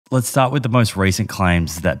let's start with the most recent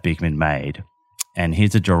claims that Bigman made. And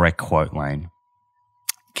here's a direct quote, Layne.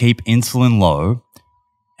 Keep insulin low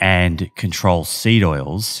and control seed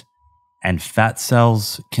oils, and fat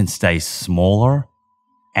cells can stay smaller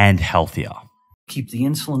and healthier. Keep the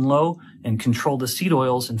insulin low and control the seed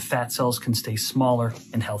oils, and fat cells can stay smaller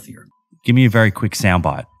and healthier. Give me a very quick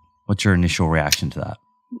soundbite. What's your initial reaction to that?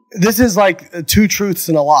 This is like two truths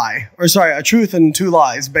and a lie. Or sorry, a truth and two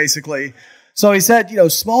lies, basically. So he said,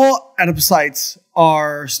 small adipocytes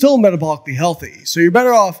are still metabolically healthy. So you're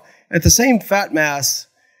better off at the same fat mass,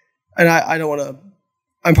 and I don't want to,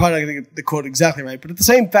 I'm probably not going to get the quote exactly right, but at the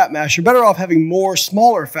same fat mass, you're better off having more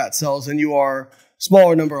smaller fat cells than you are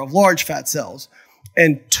smaller number of large fat cells.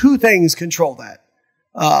 And two things control that.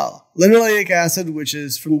 Linoleic acid, which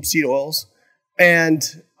is from seed oils, and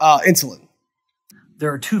insulin.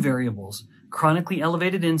 There are two variables, chronically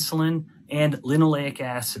elevated insulin and linoleic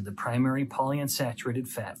acid, the primary polyunsaturated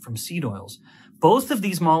fat from seed oils. Both of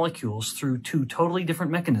these molecules, through two totally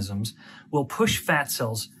different mechanisms, will push fat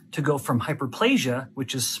cells to go from hyperplasia,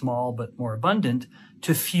 which is small but more abundant,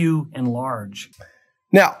 to few and large.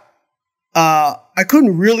 Now, I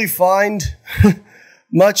couldn't really find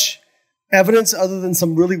much evidence other than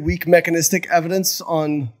some really weak mechanistic evidence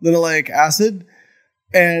on linoleic acid.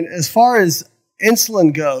 And as far as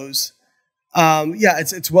insulin goes,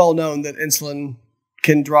 it's well known that insulin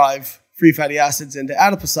can drive free fatty acids into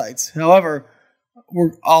adipocytes. However,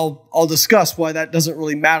 I'll discuss why that doesn't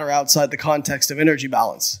really matter outside the context of energy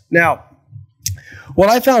balance. Now, what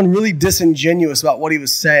I found really disingenuous about what he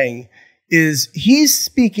was saying is he's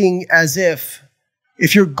speaking as if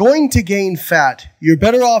you're going to gain fat, you're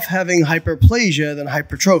better off having hyperplasia than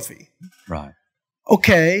hypertrophy. Right.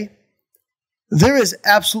 Okay. There is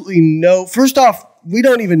absolutely no, first off, we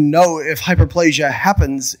don't even know if hyperplasia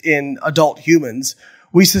happens in adult humans.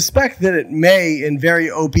 We suspect that it may in very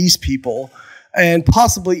obese people and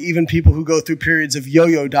possibly even people who go through periods of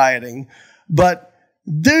yo-yo dieting. But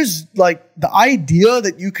there's like the idea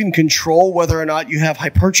that you can control whether or not you have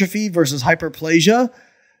hypertrophy versus hyperplasia.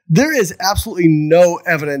 There is absolutely no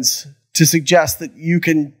evidence to suggest that you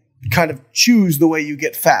can kind of choose the way you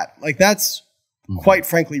get fat. Like that's quite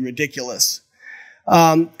frankly ridiculous.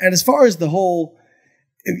 And as far as the whole,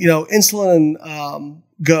 insulin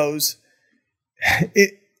goes,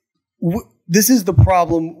 this is the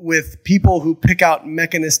problem with people who pick out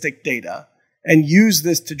mechanistic data and use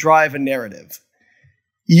this to drive a narrative.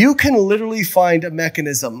 You can literally find a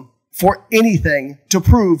mechanism for anything to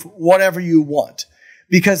prove whatever you want,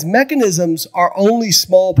 because mechanisms are only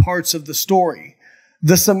small parts of the story.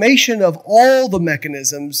 The summation of all the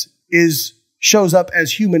mechanisms shows up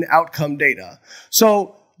as human outcome data.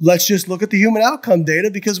 So let's just look at the human outcome data,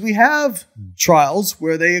 because we have trials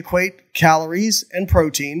where they equate calories and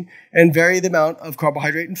protein and vary the amount of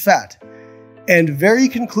carbohydrate and fat, and very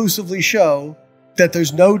conclusively show that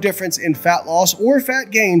there's no difference in fat loss or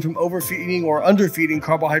fat gain from overfeeding or underfeeding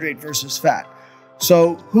carbohydrate versus fat.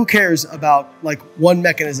 So who cares about like one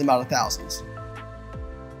mechanism out of thousands?